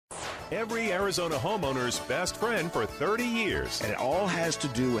Every Arizona homeowner's best friend for 30 years. And it all has to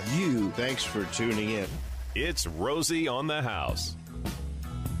do with you. Thanks for tuning in. It's Rosie on the House.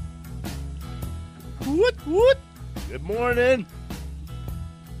 What? Good morning.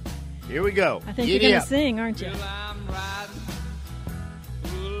 Here we go. I think you're going to sing, aren't you?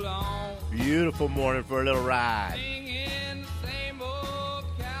 Beautiful morning for a little ride.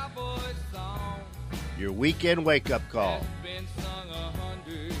 Your weekend wake-up call.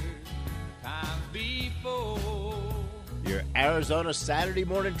 Your Arizona Saturday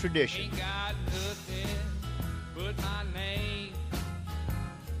morning tradition.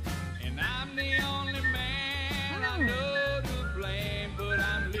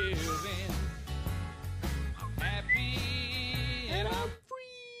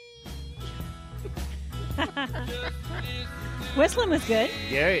 Whistling was good.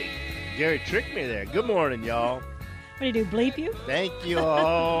 Gary tricked me there. Good morning, y'all. What do you do, bleep you? Thank you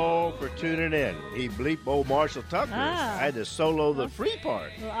all for tuning in. He bleeped old Marshall Tucker. I had to solo the free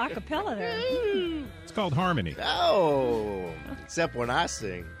part. A little acapella there. It's called harmony. Oh, except when I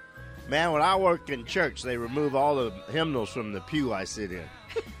sing. Man, when I work in church, they remove all the hymnals from the pew I sit in.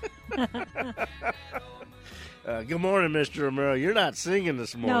 Good morning, Mr. Romero. You're not singing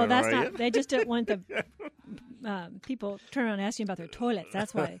this morning, no, that's are not. you? They just don't want the people turn around and ask you about their toilets.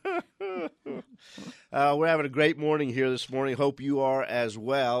 That's why. We're having a great morning here this morning. Hope you are as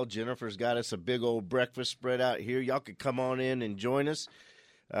well. Jennifer's got us a big old breakfast spread out here. Y'all could come on in and join us.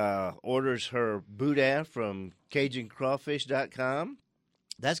 Orders her boudin from CajunCrawfish.com.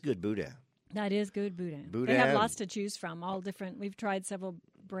 That's good boudin. That is good boudin. They have lots to choose from, all different. We've tried several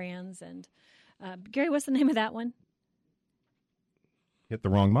brands. And Gary, what's the name of that one? Hit the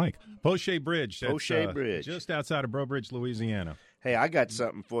wrong mic. Poche Bridge. Poche Bridge. Just outside of Breaux Bridge, Louisiana. Hey, I got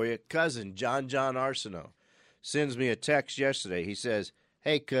something for you. Cousin John Arsenault sends me a text yesterday. He says,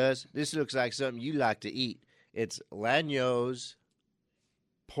 hey, cuz, this looks like something you like to eat. It's Lagno's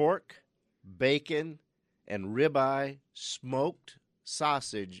pork, bacon, and ribeye smoked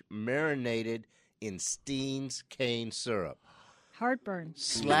sausage marinated in Steen's cane syrup. Heartburn.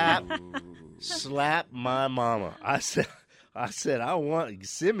 Slap my mama. I said,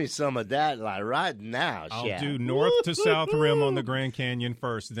 send me some of that like right now. I'll do north to south rim on the Grand Canyon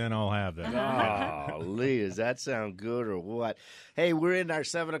first, then I'll have that. Oh, Lee, does that sound good or what? Hey, we're in our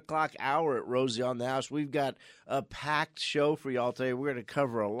 7 o'clock hour at Rosie on the House. We've got a packed show for y'all today. We're going to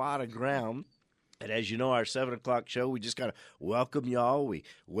cover a lot of ground. And as you know, our 7 o'clock show, we just kind of welcome y'all. We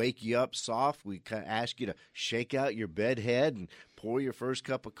wake you up soft. We kind of ask you to shake out your bed head and pour your first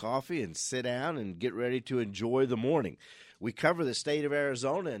cup of coffee and sit down and get ready to enjoy the morning. We cover the state of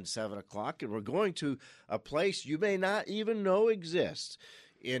Arizona in 7 o'clock, and we're going to a place you may not even know exists.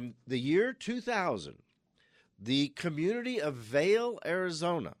 In the year 2000, the community of Vail,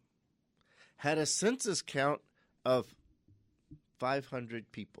 Arizona, had a census count of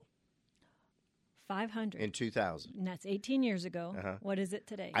 500 people. 500. In 2000. And that's 18 years ago. Uh-huh. What is it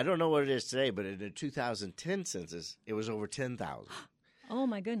today? I don't know what it is today, but in the 2010 census, it was over 10,000. Oh,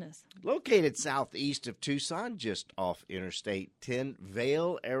 my goodness. Located southeast of Tucson, just off Interstate 10,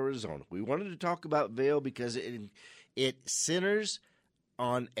 Vail, Arizona. We wanted to talk about Vail because it centers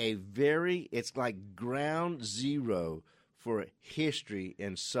on it's like ground zero for history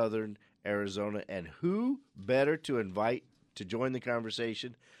in southern Arizona. And who better to invite to join the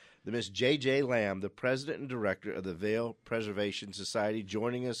conversation than Miss J.J. Lamb, the president and director of the Vail Preservation Society,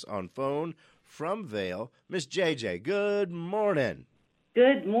 joining us on phone from Vail. Miss J.J., good morning.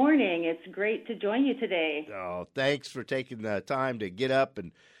 Good morning. It's great to join you today. Oh, thanks for taking the time to get up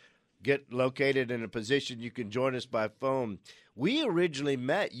and get located in a position you can join us by phone. We originally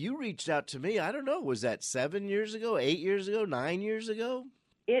met. You reached out to me. I don't know. Was that 7 years ago, 8 years ago, 9 years ago?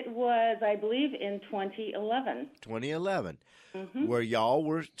 It was, I believe, in 2011. 2011, where y'all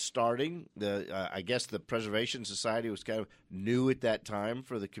were starting. I guess the Preservation Society was kind of new at that time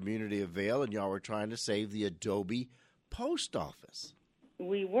for the community of Vail, and y'all were trying to save the Adobe post office.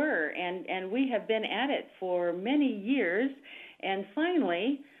 We were, and we have been at it for many years, and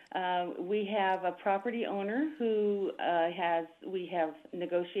finally we have a property owner who we have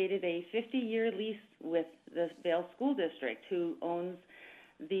negotiated a 50-year lease with the Vail School District, who owns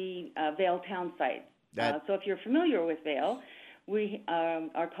the Vail town site. So if you're familiar with Vail, we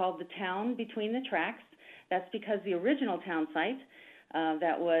are called the town between the tracks. That's because the original town site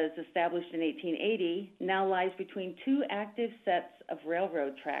that was established in 1880 now lies between two active sets of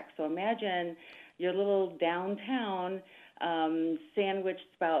railroad tracks. So imagine your little downtown sandwiched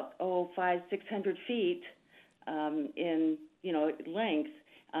about 600 feet in length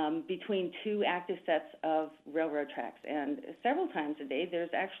between two active sets of railroad tracks. And several times a day,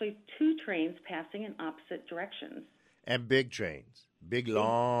 there's actually two trains passing in opposite directions. And big trains,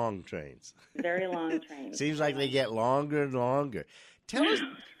 long trains. Very long trains. Seems like they get longer and longer. Tell us.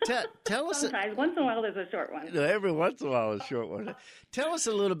 Sometimes, once in a while, there's a short one. Every once in a while, a short one. Tell us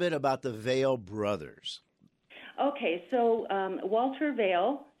a little bit about the Vail brothers. Okay, so Walter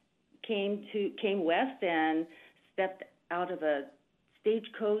Vail came west and stepped out of a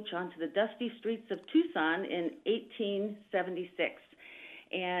stagecoach onto the dusty streets of Tucson in 1876.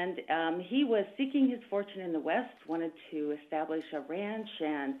 And he was seeking his fortune in the West, wanted to establish a ranch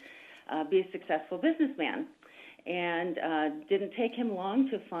and be a successful businessman. And didn't take him long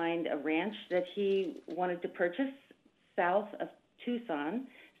to find a ranch that he wanted to purchase southeast of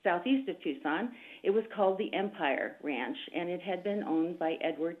Tucson. It was called the Empire Ranch, and it had been owned by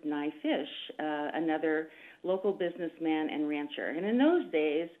Edward Nye Fish, another local businessman and rancher. And in those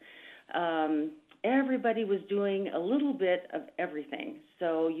days, everybody was doing a little bit of everything.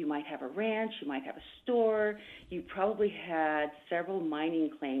 So you might have a ranch, you might have a store, you probably had several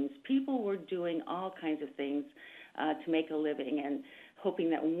mining claims. People were doing all kinds of things to make a living and hoping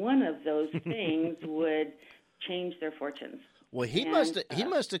that one of those things would change their fortunes. Well, he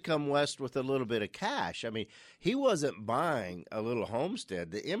must have come west with a little bit of cash. I mean, he wasn't buying a little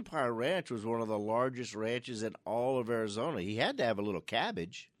homestead. The Empire Ranch was one of the largest ranches in all of Arizona. He had to have a little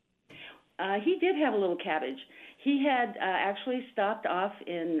cabbage. He did have a little cabbage. He had actually stopped off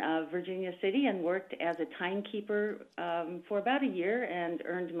in Virginia City and worked as a timekeeper for about a year and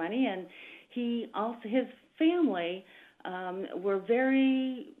earned money. And his family were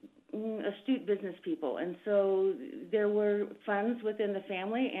very astute business people, and so there were funds within the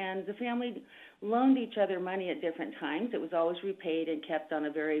family, and the family loaned each other money at different times. It was always repaid and kept on a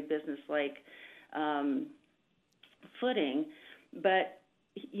very business-like footing. But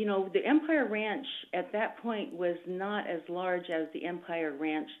the Empire Ranch at that point was not as large as the Empire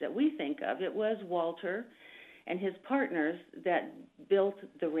Ranch that we think of. It was Walter and his partners that built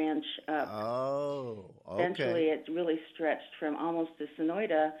the ranch up. Oh, okay. Eventually, it really stretched from almost to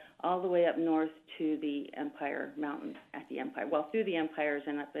Sonoyta all the way up north to the Empire Mountains at the Empire. Well, through the Empires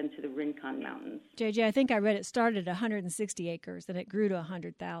and up into the Rincon Mountains. JJ, I think I read it started at 160 acres and it grew to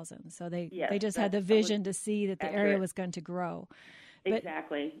 100,000. So they just had the vision to see that the area was going to grow.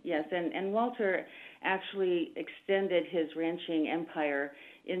 Exactly, yes. And Walter actually extended his ranching empire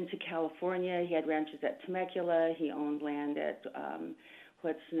into California. He had ranches at Temecula. He owned land at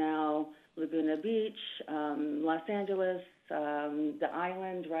what's now Laguna Beach, Los Angeles, the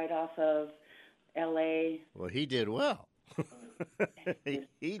island right off of L.A. Well, he did well. He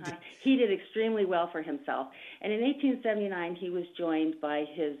did extremely well for himself. And in 1879, he was joined by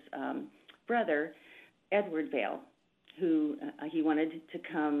his brother, Edward Vail, who he wanted to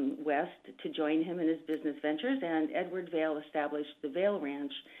come west to join him in his business ventures, and Edward Vail established the Vail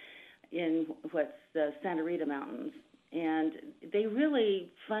Ranch in what's the Santa Rita Mountains. And they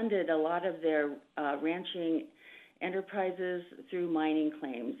really funded a lot of their ranching enterprises through mining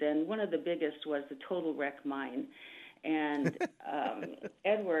claims, and one of the biggest was the Total Wreck Mine. And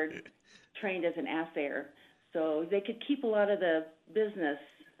Edward trained as an assayer, so they could keep a lot of the business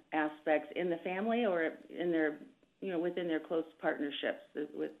aspects in the family or in their within their close partnerships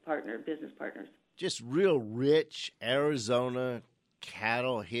with business partners. Just real rich Arizona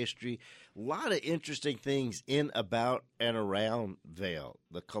cattle history. A lot of interesting things in, about, and around Vail.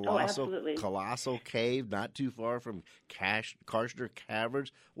 The Colossal Cave, not too far from Karshner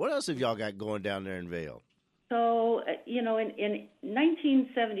Caverns. What else have y'all got going down there in Vail? So, in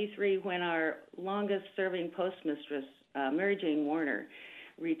 1973, when our longest-serving postmistress, Mary Jane Warner,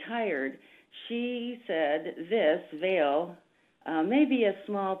 retired, she said Vail, may be a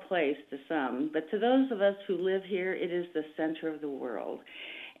small place to some, but to those of us who live here, it is the center of the world.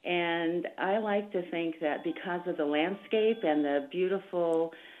 And I like to think that because of the landscape and the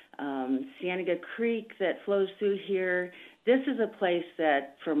beautiful Cienega Creek that flows through here, this is a place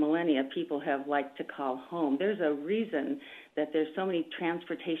that for millennia people have liked to call home. There's a reason that there's so many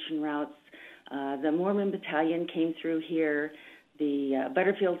transportation routes. The Mormon Battalion came through here, the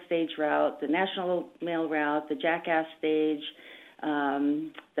Butterfield Stage route, the National Mail route, the Jackass Stage,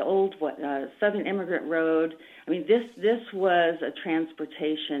 the old Southern Immigrant Road. I mean, this was a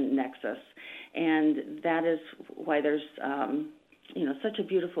transportation nexus, and that is why there's such a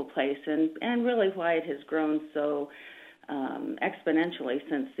beautiful place, and really why it has grown so exponentially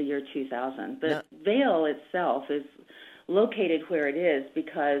since the year 2000. But Vail itself is located where it is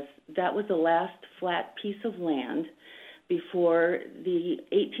because that was the last flat piece of land before the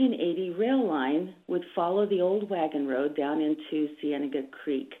 1880 rail line would follow the old wagon road down into Cienega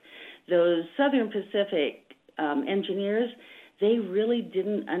Creek. Those Southern Pacific engineers, they really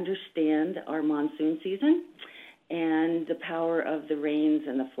didn't understand our monsoon season and the power of the rains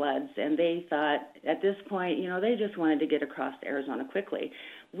and the floods. And they thought at this point, they just wanted to get across to Arizona quickly.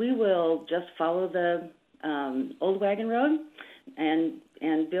 We will just follow the old wagon road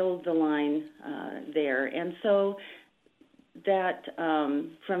and build the line there. And so that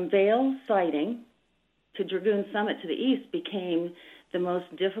from Vail Siding to Dragoon Summit to the east became the most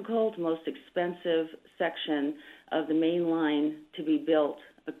difficult, most expensive section of the main line to be built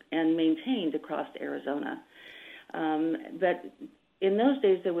and maintained across Arizona. But in those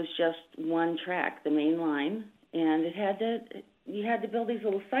days, there was just one track, the main line, and you had to build these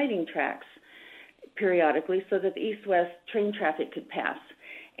little siding tracks periodically so that the east-west train traffic could pass.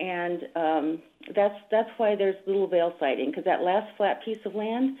 And that's why there's Little Vail Siding, because that last flat piece of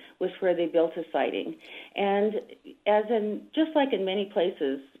land was where they built a siding. And just like in many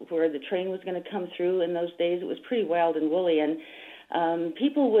places where the train was going to come through in those days, it was pretty wild and woolly. And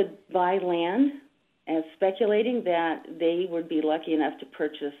people would buy land and speculating that they would be lucky enough to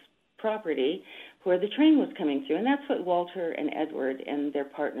purchase property where the train was coming through. And that's what Walter and Edward and their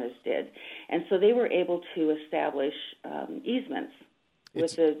partners did. And so they were able to establish easements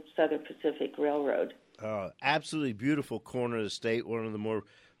with the Southern Pacific Railroad. Absolutely beautiful corner of the state, one of the more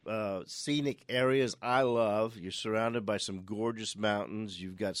scenic areas I love. You're surrounded by some gorgeous mountains.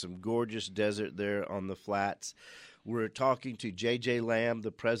 You've got some gorgeous desert there on the flats. We're talking to J.J. Lamb,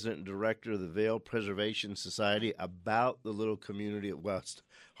 the president and director of the Vail Preservation Society, about the little community. Well, it's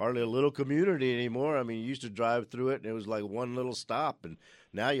hardly a little community anymore. I mean, you used to drive through it, and it was like one little stop, and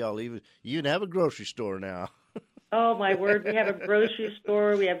now y'all even have a grocery store now. Oh, my word. We have a grocery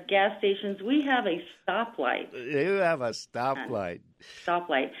store. We have gas stations. We have a stoplight. You have a stoplight.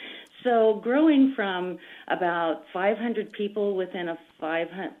 Stoplight. So growing from about 500 people within a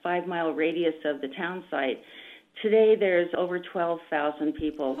 5-mile radius of the town site, today there's over 12,000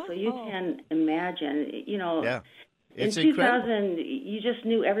 people. So you can imagine, Yeah. It's in 2000, incredible. you just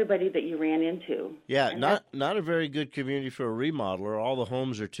knew everybody that you ran into. Yeah, not a very good community for a remodeler. All the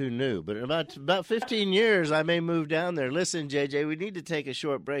homes are too new. But in about 15 years, I may move down there. Listen, JJ, we need to take a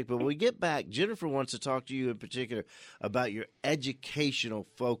short break. But when we get back, Jennifer wants to talk to you in particular about your educational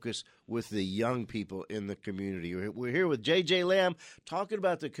focus with the young people in the community. We're here with JJ Lamb talking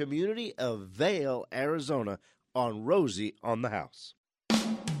about the community of Vail, Arizona, on Rosie on the House.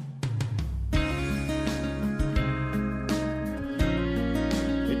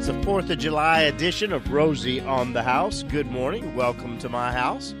 It's the 4th of July edition of Rosie on the House. Good morning. Welcome to my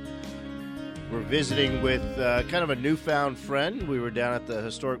house. We're visiting with kind of a newfound friend. We were down at the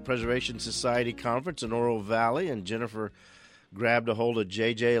Historic Preservation Society conference in Oro Valley, and Jennifer grabbed a hold of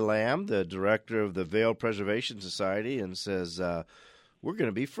J.J. Lamb, the director of the Vail Preservation Society, and says, we're going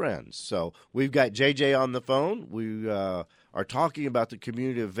to be friends. So we've got J.J. on the phone. We are talking about the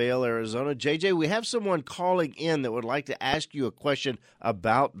community of Vail, Arizona. JJ, we have someone calling in that would like to ask you a question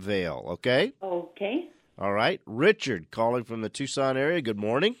about Vail, okay? Okay. All right. Richard calling from the Tucson area. Good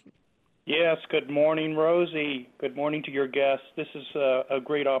morning. Yes, good morning, Rosie. Good morning to your guests. This is a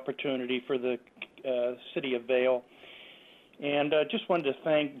great opportunity for the city of Vail. And just wanted to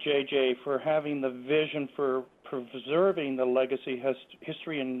thank JJ for having the vision for preserving the legacy,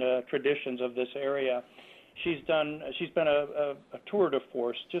 history, and traditions of this area. She's been a tour de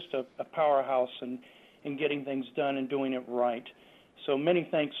force, just a powerhouse in getting things done and doing it right. So many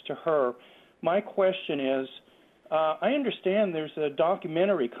thanks to her. My question is, I understand there's a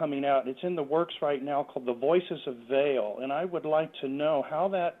documentary coming out. It's in the works right now called The Voices of Vail, and I would like to know how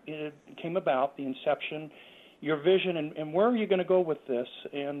that came about, the inception, your vision, and where are you going to go with this?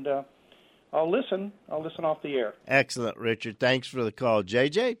 And I'll listen off the air. Excellent, Richard. Thanks for the call.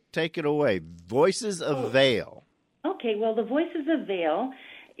 JJ, take it away. Voices of Vail. Okay, well, The Voices of Vail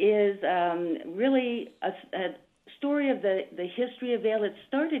is really a story of the history of Vail. It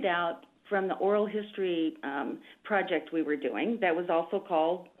started out from the oral history project we were doing that was also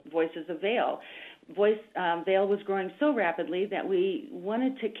called Voices of Vail. Vail was growing so rapidly that we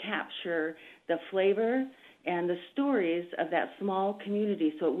wanted to capture the flavor and the stories of that small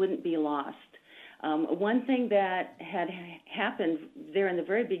community so it wouldn't be lost. One thing that had happened there in the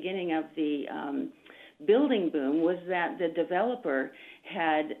very beginning of the building boom was that the developer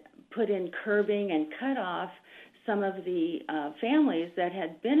had put in curbing and cut off some of the families that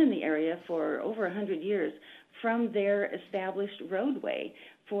had been in the area for over 100 years from their established roadway.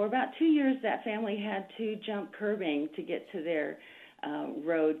 For about 2 years, that family had to jump curbing to get to their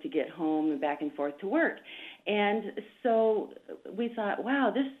road to get home and back and forth to work. And so we thought,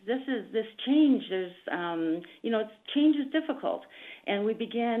 wow, this change. There's, change is difficult. And we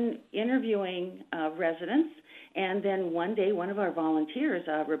began interviewing residents. And then one day, one of our volunteers,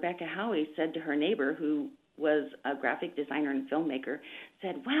 Rebecca Howie, said to her neighbor, who was a graphic designer and filmmaker,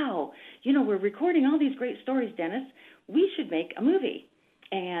 said, wow, we're recording all these great stories, Dennis. We should make a movie.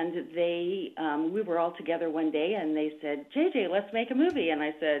 And we were all together one day, and they said, JJ, let's make a movie. And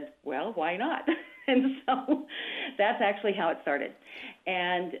I said, well, why not? And so that's actually how it started.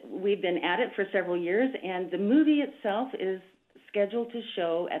 And we've been at it for several years, and the movie itself is scheduled to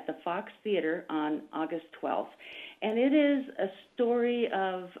show at the Fox Theater on August 12th. And it is a story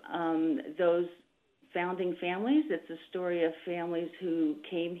of those founding families. It's a story of families who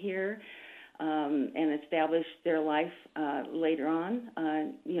came here and established their life later on,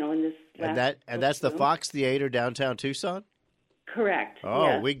 in this last... And that's the Fox Theater downtown Tucson? Correct.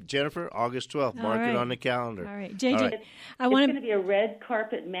 Oh, yes. Jennifer, August 12th. Mark it on the calendar. All right. JJ, It's going to be a red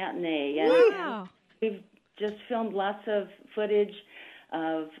carpet matinee. Wow. And we've just filmed lots of footage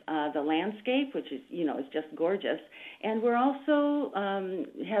of the landscape, which is, is just gorgeous. And we're also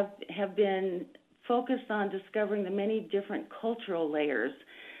have been focused on discovering the many different cultural layers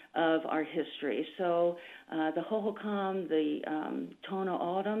of our history. So the Hohokam, the Tohono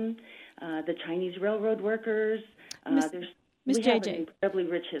O'odham, the Chinese railroad workers, Miss we JJ. have an incredibly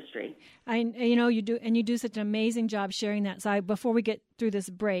rich history. You do such an amazing job sharing that. So before we get through this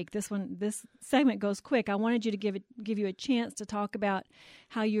break, this segment goes quick. I wanted you to give you a chance to talk about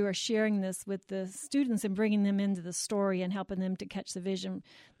how you are sharing this with the students and bringing them into the story and helping them to catch the vision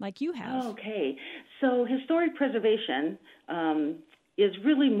like you have. Okay, so historic preservation is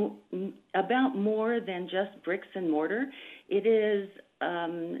really about more than just bricks and mortar. It is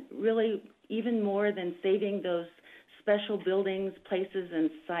really even more than saving those special buildings, places, and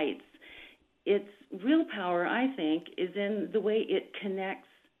sites. Its real power, I think, is in the way it connects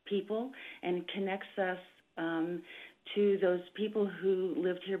people and connects us to those people who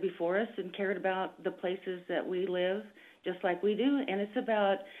lived here before us and cared about the places that we live just like we do. And it's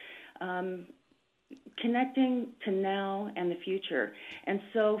about connecting to now and the future. And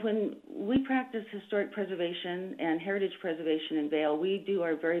so when we practice historic preservation and heritage preservation in Vail, we do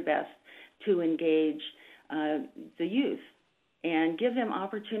our very best to engage the youth and give them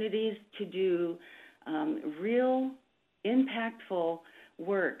opportunities to do real, impactful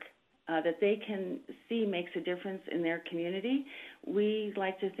work that they can see makes a difference in their community. We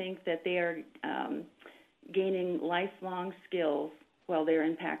like to think that they are gaining lifelong skills while they're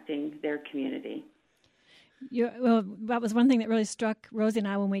impacting their community. That was one thing that really struck Rosie and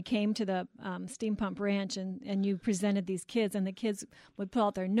I when we came to the Steam Pump Ranch and you presented these kids, and the kids would pull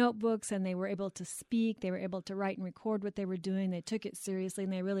out their notebooks and they were able to speak, they were able to write and record what they were doing, they took it seriously,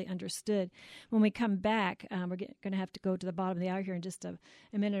 and they really understood. When we come back, we're going to have to go to the bottom of the hour here in just a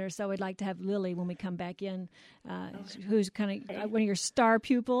minute or so. We'd like to have Lily when we come back in, who's kind of one of your star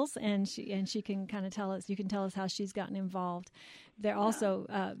pupils, and she can kind of tell us, you can tell us how she's gotten involved. They're also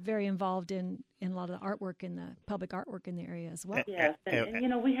very involved in a lot of the artwork in the public artwork in the area as well. Yes,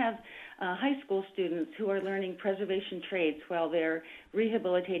 and we have high school students who are learning preservation trades while they're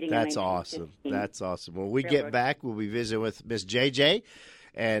rehabilitating. That's awesome. That's awesome. When we get back, we'll be visiting with Miss JJ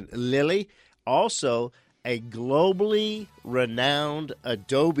and Lily, also a globally renowned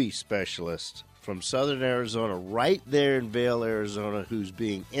Adobe specialist from Southern Arizona, right there in Vail, Arizona, who's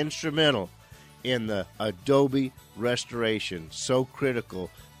being instrumental in the Adobe restoration, so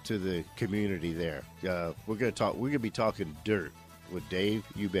critical to the community there. We're going to be talking dirt with Dave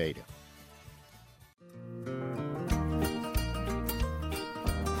Ubeda.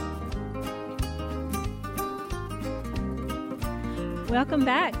 Welcome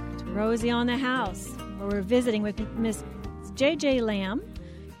back to Rosie on the House, where we're visiting with Miss J.J. Lamb,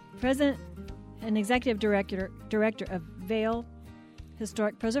 President and Executive Director of Vail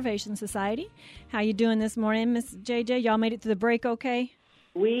Historic Preservation Society. How you doing this morning, Miss JJ? Y'all made it through the break okay?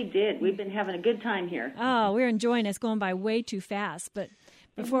 We did. We've been having a good time here. Oh, we're enjoying it. It's going by way too fast. But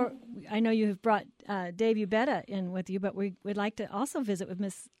before, I know you have brought Dave Ubeda in with you, but we'd like to also visit with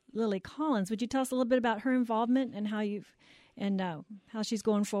Miss Lily Collins. Would you tell us a little bit about her involvement and how she's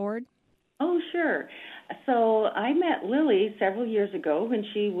going forward? Oh, sure. So I met Lily several years ago when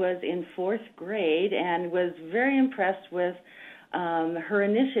she was in 4th grade and was very impressed with her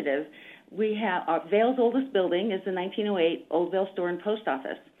initiative. We have Vail's oldest building is the 1908 Old Vail Store and Post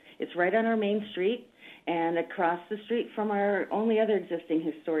Office. It's right on our main street and across the street from our only other existing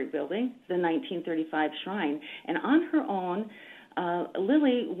historic building, the 1935 Shrine. And on her own,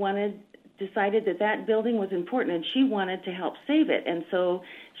 Lily wanted decided that that building was important and she wanted to help save it. And so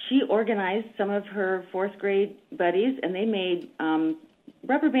she organized some of her fourth grade buddies, and they made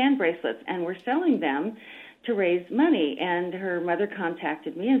rubber band bracelets and were selling them to raise money. And her mother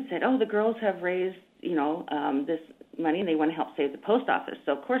contacted me and said, oh, the girls have raised, this money and they want to help save the post office.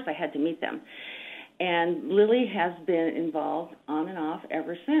 So, of course, I had to meet them. And Lily has been involved on and off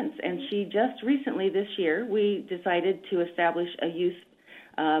ever since. And she just recently, this year, we decided to establish a youth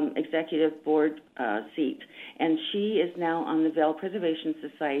executive board seat. And she is now on the Vail Preservation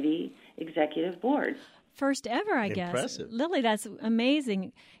Society executive board. First ever, I guess. Impressive. Lily, that's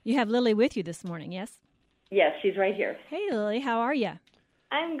amazing. You have Lily with you this morning, yes? Yes, she's right here. Hey, Lily, how are you?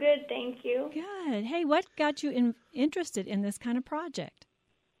 I'm good, thank you. Good. Hey, what got you interested in this kind of project?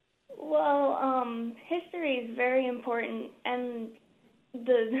 Well, history is very important, and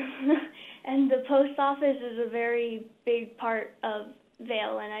the post office is a very big part of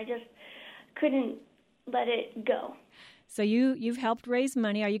Vail, and I just couldn't let it go. So you've helped raise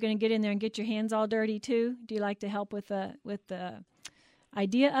money. Are you going to get in there and get your hands all dirty too? Do you like to help with the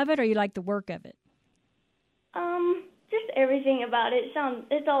idea of it, or you like the work of it? Just everything about it.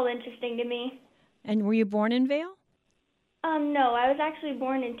 It's all interesting to me. And were you born in Vail? No, I was actually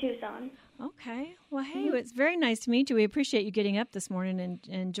born in Tucson. Okay. Well, hey, it's very nice to meet you. We appreciate you getting up this morning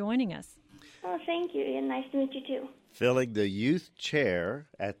and joining us. Oh, thank you, and nice to meet you too. Filling the youth chair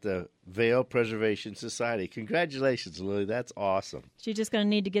at the Vail Preservation Society. Congratulations, Lily. That's awesome. She's just going to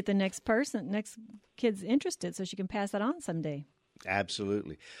need to get the next kid's interested so she can pass that on someday.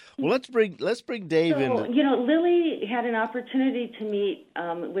 Absolutely. Well, let's bring Dave in. Lily had an opportunity to meet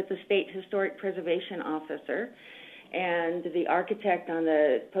with the State Historic Preservation Officer and the architect on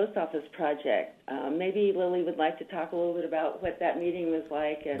the post office project. Maybe Lily would like to talk a little bit about what that meeting was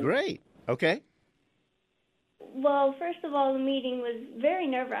like. Great. Okay. Well, first of all, the meeting was very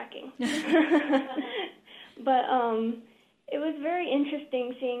nerve-wracking. But it was very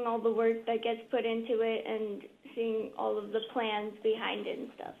interesting seeing all the work that gets put into it and seeing all of the plans behind it and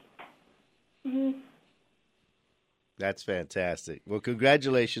stuff. Mm-hmm. That's fantastic. Well,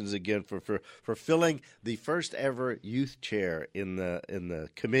 congratulations again for filling the first ever youth chair in the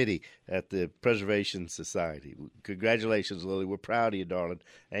committee at the Preservation Society. Congratulations, Lily. We're proud of you, darling.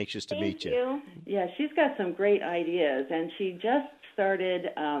 Anxious to meet you. Thank you. Yeah, she's got some great ideas, and she just started.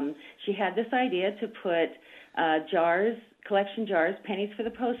 She had this idea to put collection jars, pennies for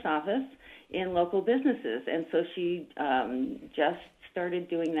the post office, in local businesses, and so she just started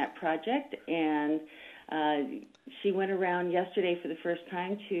doing that project, and she went around yesterday for the first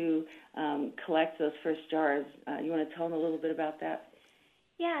time to collect those first jars. You want to tell them a little bit about that?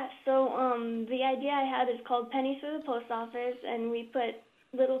 Yeah, so the idea I had is called Pennies for the Post Office, and we put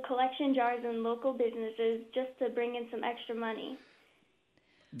little collection jars in local businesses just to bring in some extra money.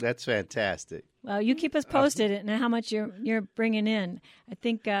 That's fantastic. Well, you keep us posted and how much you're bringing in. I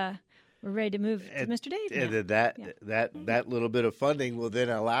think we're ready to move to Mr. Dave now. And that little bit of funding will then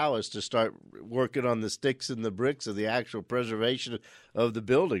allow us to start working on the sticks and the bricks of the actual preservation of the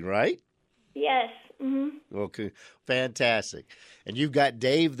building, right? Yes. Mm-hmm. Okay, fantastic. And you've got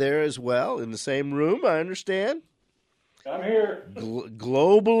Dave there as well in the same room, I understand? I'm here.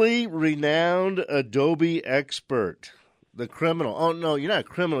 Globally renowned Adobe expert, the criminal. Oh, no, you're not a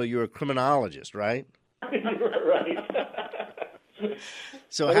criminal. You're a criminologist, right? You're right.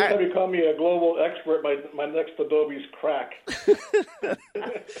 So every time you call me a global expert, my next Adobe's crack.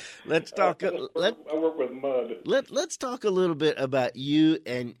 Let's talk. I work with mud. Let's talk a little bit about you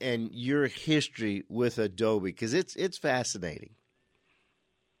and your history with Adobe, because it's fascinating.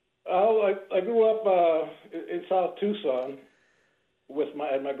 Oh, I grew up in South Tucson at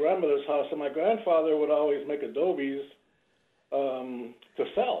my grandmother's house, and my grandfather would always make Adobes to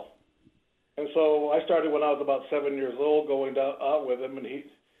sell. And so I started when I was about 7 years old, going out with him, and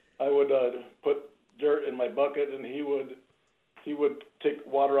I would put dirt in my bucket, and he would take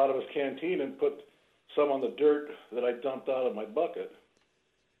water out of his canteen and put some on the dirt that I dumped out of my bucket.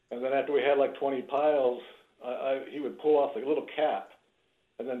 And then after we had like 20 piles, he would pull off the little cap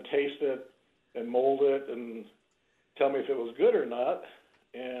and then taste it and mold it and tell me if it was good or not.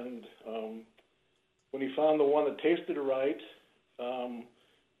 And when he found the one that tasted right,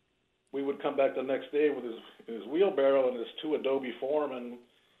 we would come back the next day with his wheelbarrow and his 2 Adobe form, and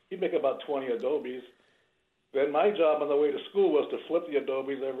he'd make about 20 Adobes. Then my job on the way to school was to flip the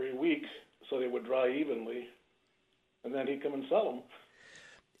Adobes every week so they would dry evenly, and then he'd come and sell them.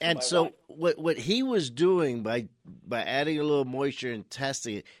 And so what he was doing by adding a little moisture and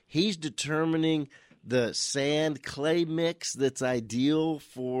testing it, he's determining the sand clay mix that's ideal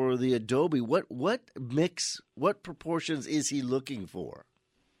for the Adobe. What proportions is he looking for?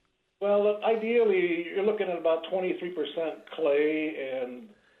 Well, ideally, you're looking at about 23% clay and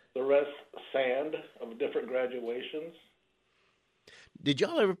the rest sand of different graduations. Did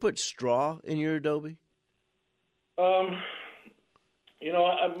y'all ever put straw in your adobe? You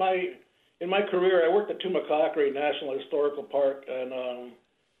know, in my career, I worked at Tumacacori National Historical Park, and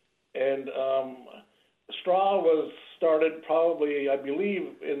straw was started probably, I believe,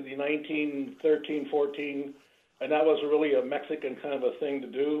 in the 1913, 14, and that was really a Mexican kind of a thing to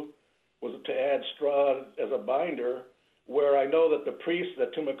do, was to add straw as a binder, where I know that the priests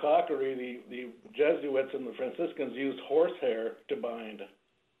at Tumacacori, the Jesuits and the Franciscans used horsehair to bind.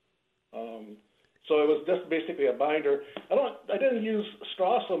 So it was just basically a binder. I didn't use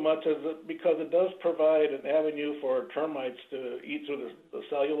straw so much because it does provide an avenue for termites to eat through the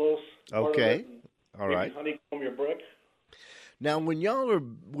cellulose. Okay, all right. Honeycomb your brick. Now, when y'all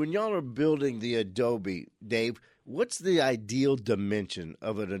are building the adobe, Dave, what's the ideal dimension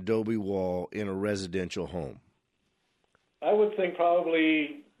of an adobe wall in a residential home? I would think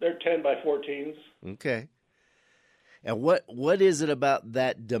probably they're 10 by 14s. Okay. And what is it about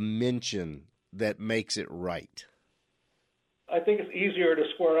that dimension that makes it right? I think it's easier to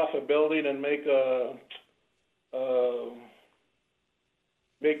square off a building and make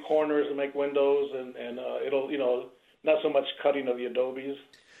corners and make windows, and it'll not so much cutting of the adobes.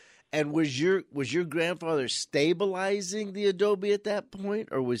 And was your grandfather stabilizing the adobe at that point,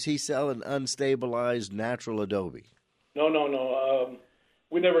 or was he selling unstabilized natural adobe? No.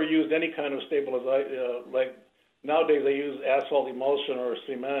 We never used any kind of stabilization. Like nowadays, they use asphalt emulsion or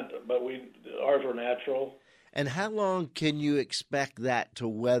cement, but ours were natural. And how long can you expect that to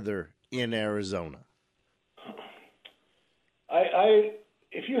weather in Arizona?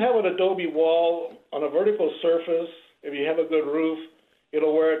 If you have an adobe wall on a vertical surface, if you have a good roof,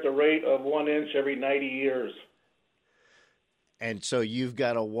 it'll wear at the rate of 1 inch every 90 years. And so you've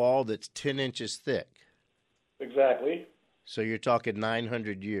got a wall that's 10 inches thick. Exactly. So you're talking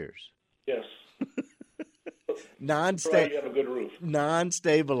 900 years. Yes. You have a good roof.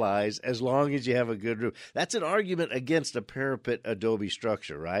 Non-stabilized as long as you have a good roof. That's an argument against a parapet adobe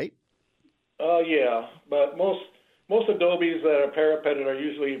structure, right? Yeah, but most adobes that are parapeted are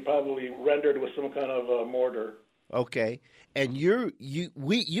usually probably rendered with some kind of mortar. Okay. And you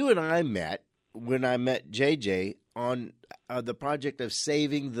and I met when I met JJ on the project of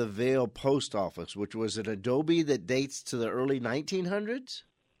saving the Vail Post Office, which was an adobe that dates to the early 1900s?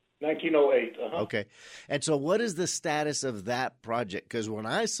 1908. Okay. And so what is the status of that project? Because when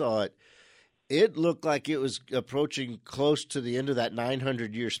I saw it, it looked like it was approaching close to the end of that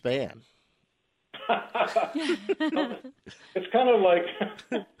 900-year span. It's kind of like,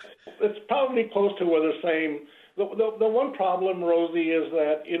 it's probably close to where the same. The one problem, Rosie, is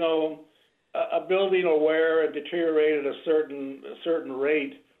that, a building will wear and deteriorate at a certain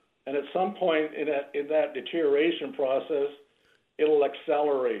rate, and at some point in that deterioration process, it'll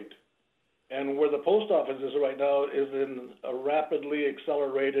accelerate. And where the post office is right now is in a rapidly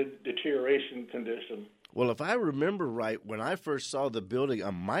accelerated deterioration condition. Well, if I remember right, when I first saw the building,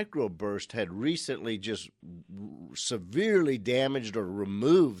 a microburst had recently just severely damaged or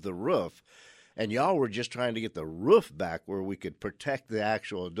removed the roof, and y'all were just trying to get the roof back where we could protect the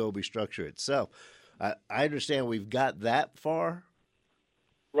actual adobe structure itself. I understand we've got that far.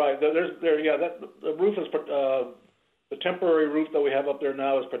 Right. The roof is the temporary roof that we have up there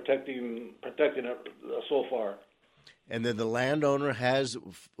now is protecting it so far. And then the landowner has,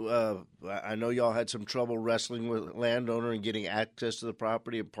 I know y'all had some trouble wrestling with landowner and getting access to the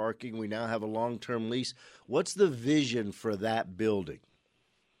property and parking. We now have a long-term lease. What's the vision for that building?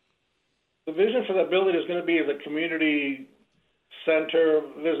 The vision for that building is going to be as a community center,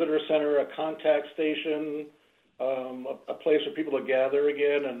 visitor center, a contact station, a place for people to gather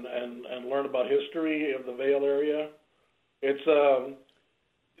again and learn about history of the Vail area. It's the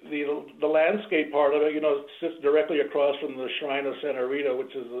landscape part of it, sits directly across from the Shrine of Santa Rita,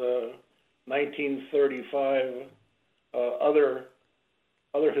 which is the 1935 other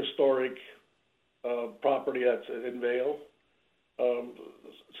historic property that's in Vail.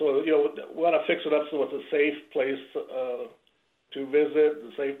 So we want to fix it up so it's a safe place to visit,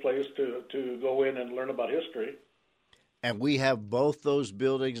 a safe place to go in and learn about history. And we have both those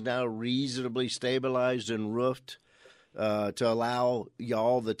buildings now reasonably stabilized and roofed to allow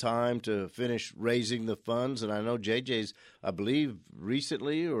y'all the time to finish raising the funds. And I know JJ's, I believe,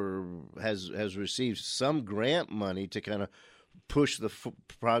 recently or has received some grant money to kind of push the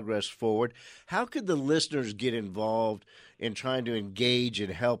progress forward. How could the listeners get involved in trying to engage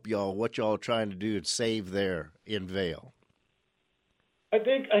and help y'all, what y'all are trying to do and save there in Vail? I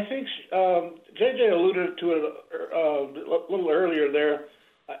think JJ alluded to it a little earlier there.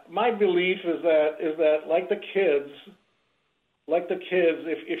 my belief is that like the kids,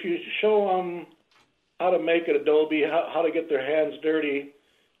 if you show them how to make an adobe, how to get their hands dirty,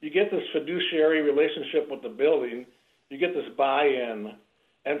 you get this fiduciary relationship with the building. You get this buy-in.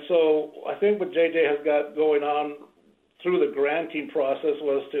 And so I think what JJ has got going on through the granting process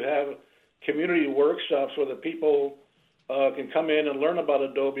was to have community workshops where the people can come in and learn about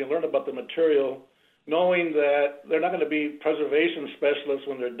Adobe and learn about the material, knowing that they're not going to be preservation specialists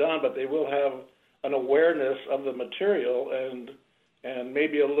when they're done, but they will have an awareness of the material and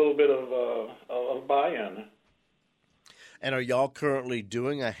maybe a little bit of buy-in. And are y'all currently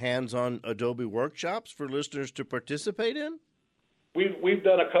doing a hands-on Adobe workshops for listeners to participate in? We've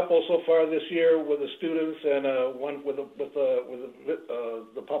done a couple so far this year with the students and one with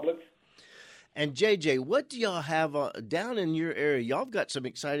the public. And JJ, what do y'all have down in your area? Y'all have got some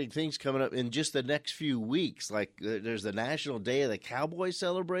exciting things coming up in just the next few weeks. Like there's the National Day of the Cowboy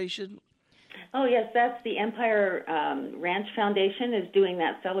celebration. Oh, yes, that's the Empire Ranch Foundation is doing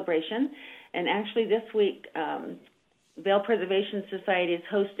that celebration. And actually this week, Vail Preservation Society is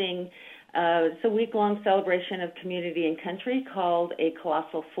hosting it's a week-long celebration of community and country called A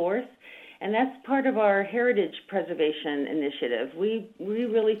Colossal Fourth. And that's part of our heritage preservation initiative. We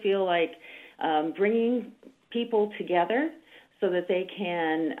really feel like bringing people together so that they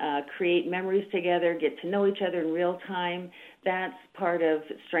can create memories together, get to know each other in real time. That's part of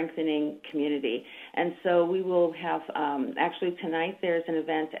strengthening community. And so we will have, actually tonight there's an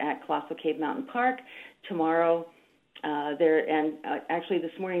event at Colossal Cave Mountain Park. Tomorrow actually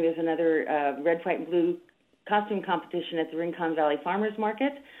this morning there's another red, white, and blue costume competition at the Rincon Valley Farmers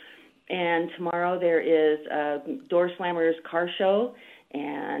Market. And tomorrow there is Door Slammers Car Show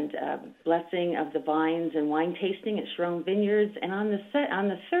and Blessing of the Vines and wine tasting at Shrone Vineyards. And on the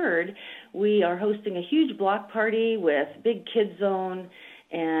 3rd, we are hosting a huge block party with big kids zone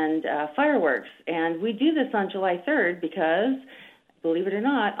and fireworks. And we do this on July 3rd because, believe it or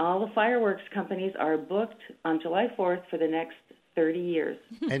not, all the fireworks companies are booked on July 4th for the next 30 years.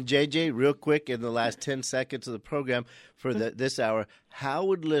 And JJ, real quick, in the last 10 seconds of the program for this hour, how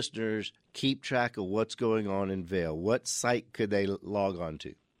would listeners keep track of what's going on in Vail? What site could they log on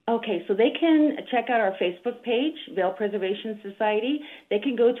to? Okay, so they can check out our Facebook page, Vail Preservation Society. They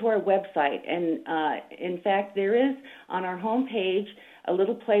can go to our website. And, in fact, there is on our homepage a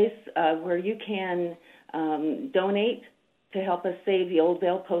little place where you can donate to help us save the Old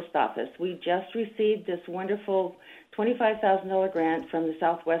Vail Post Office. We just received this wonderful $25,000 grant from the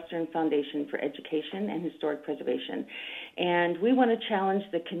Southwestern Foundation for Education and Historic Preservation. And we want to challenge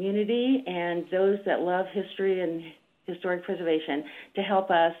the community and those that love history and historic preservation to help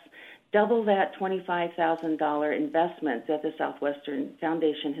us double that $25,000 investment that the Southwestern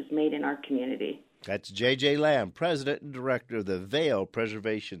Foundation has made in our community. That's J.J. Lamb, President and Director of the Vail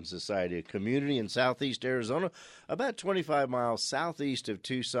Preservation Society, a community in southeast Arizona, about 25 miles southeast of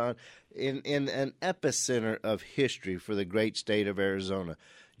Tucson, in an epicenter of history for the great state of Arizona.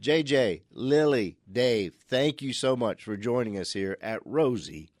 J.J., Lily, Dave, thank you so much for joining us here at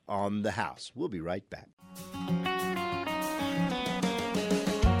Rosie on the House. We'll be right back.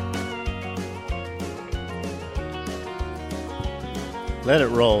 Let it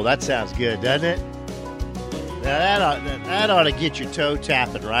roll. That sounds good, doesn't it? Now that ought to get your toe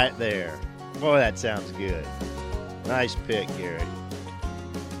tapping right there. Boy, that sounds good. Nice pick, Gary.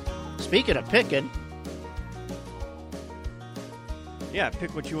 Speaking of picking. Yeah,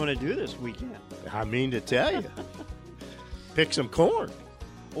 pick what you want to do this weekend. I mean to tell you. Pick some corn.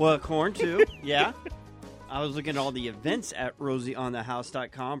 Well, corn, too. Yeah. I was looking at all the events at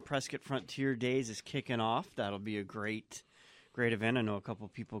rosieonthehouse.com. Prescott Frontier Days is kicking off. That'll be a great event. I know a couple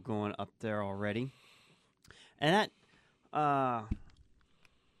people going up there already. And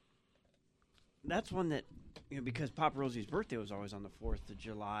that's one that, because Papa Rosie's birthday was always on the 4th of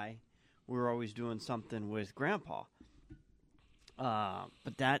July, we were always doing something with Grandpa.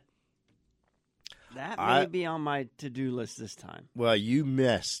 But that may be on my to-do list this time. Well, you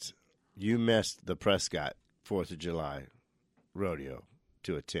missed the Prescott 4th of July rodeo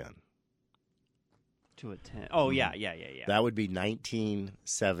to attend. To attend. Oh, yeah. That would be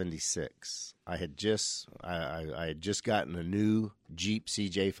 1976. I had just gotten a new Jeep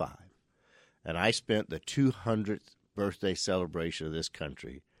CJ5, and I spent the 200th birthday celebration of this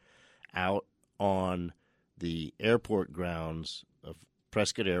country out on the airport grounds of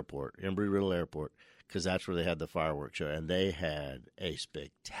Prescott Airport, Embry-Riddle Airport, because that's where they had the fireworks show, and they had a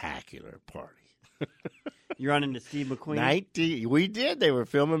spectacular party. You run into Steve McQueen? We did. They were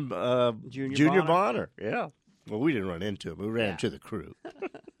filming Junior Bonner. Yeah. Well, we didn't run into him. We ran into the crew.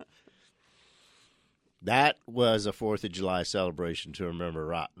 That was a 4th of July celebration to remember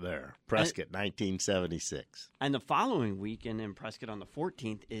right there. Prescott, 1976. And the following weekend in Prescott on the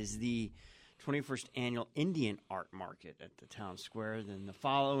 14th is the 21st Annual Indian Art Market at the Town Square. Then the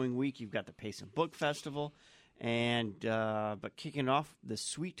following week, you've got the Payson Book Festival. And but kicking off the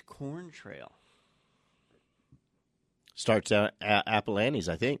Sweet Corn Trail. Starts at Apple Annie's,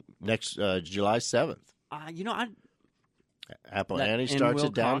 I think, next July 7th. Apple Annie starts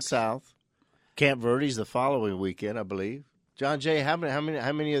it down south. Camp Verde's the following weekend, I believe. John Jay, how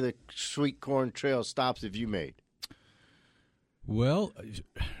many of the Sweet Corn Trail stops have you made? Well,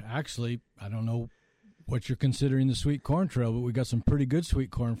 actually, I don't know what you're considering the Sweet Corn Trail, but we got some pretty good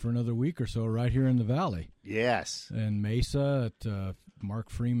sweet corn for another week or so right here in the valley. Yes. And Mesa at Mark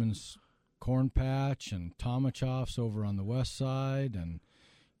Freeman's Corn Patch and Tomachoff's over on the west side, and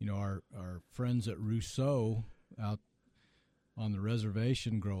our friends at Rousseau out on the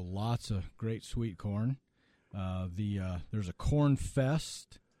reservation grow lots of great sweet corn. There's a Corn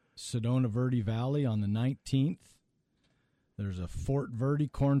Fest, Sedona Verde Valley on the 19th. There's a Fort Verde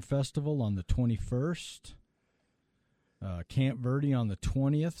Corn Festival on the 21st. Camp Verde on the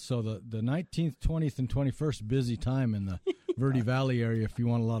 20th. So the 19th, 20th, and 21st, busy time in the Verde Valley area if you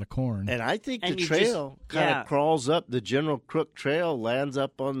want a lot of corn. And I think the trail kind of crawls up. The General Crook Trail lands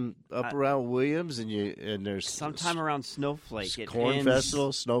up around Williams, and there's sometime around Snowflake. Corn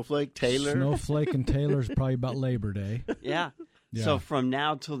Festival, Snowflake, Taylor. Snowflake and Taylor's probably about Labor Day. Yeah. So from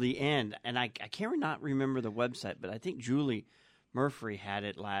now till the end, and I can't not remember the website, but I think Julie Murphy had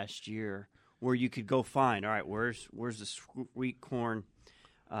it last year, where you could go find, all right, where's the sweet corn,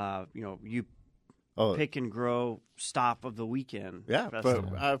 pick and grow stop of the weekend. Yeah,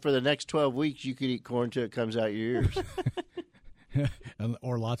 for the next 12 weeks, you could eat corn till it comes out your ears.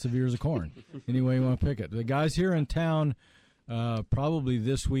 Or lots of ears of corn, any way you want to pick it. The guys here in town probably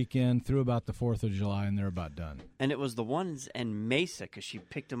this weekend through about the 4th of July, and they're about done. And it was the ones in Mesa because she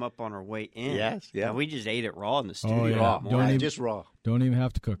picked them up on her way in. Yes, yeah. And we just ate it raw in the studio. Oh, yeah. Just raw. Don't even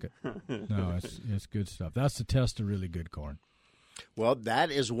have to cook it. No, it's good stuff. That's the test of really good corn. Well,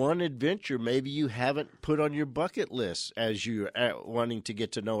 that is one adventure maybe you haven't put on your bucket list as you're wanting to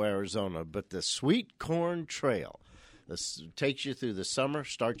get to know Arizona, but the Sweet Corn Trail. This takes you through the summer,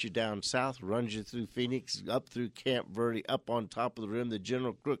 starts you down south, runs you through Phoenix, up through Camp Verde, up on top of the rim, the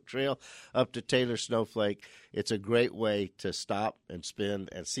General Crook Trail, up to Taylor Snowflake. It's a great way to stop and spend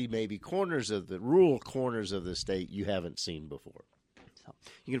and see maybe rural corners of the state you haven't seen before. So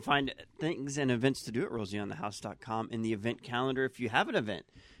you can find things and events to do at rosieonthehouse.com in the event calendar. If you have an event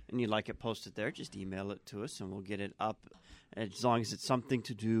and you'd like it posted there, just email it to us and we'll get it up as long as it's something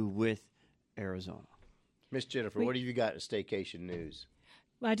to do with Arizona. Miss Jennifer, what have you got in staycation news?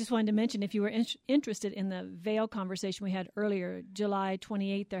 Well, I just wanted to mention, if you were interested in the Vail conversation we had earlier, July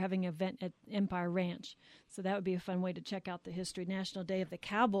 28th, they're having an event at Empire Ranch. So that would be a fun way to check out the history. National Day of the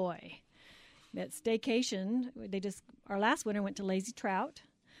Cowboy. That staycation, our last winter went to Lazy Trout.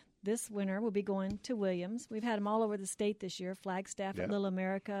 This winter we'll be going to Williams. We've had them all over the state this year. Flagstaff at Little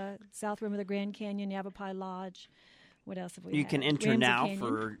America, South Rim of the Grand Canyon, Yavapai Lodge. What else have we had? You can enter Ramsey now Canyon.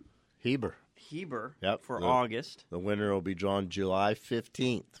 for Heber for August. The winner will be drawn July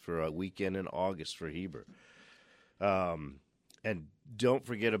 15th for a weekend in August for Heber. And don't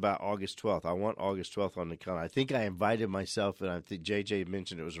forget about August 12th. I want August 12th on the calendar. I think I invited myself, and I think JJ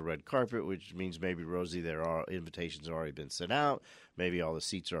mentioned it was a red carpet, which means maybe, Rosie, invitations have already been sent out. Maybe all the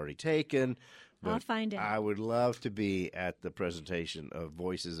seats are already taken. But I'll find out. I would love to be at the presentation of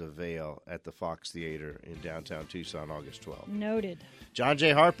Voices of Vail at the Fox Theater in downtown Tucson, August 12th. Noted. John J.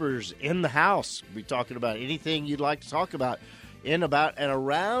 Harper's in the house. We'll be talking about anything you'd like to talk about in, about, and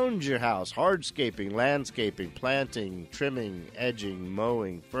around your house. Hardscaping, landscaping, planting, trimming, edging,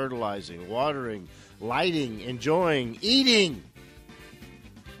 mowing, fertilizing, watering, lighting, enjoying, eating.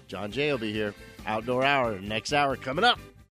 John J. will be here. Outdoor Hour, next hour coming up.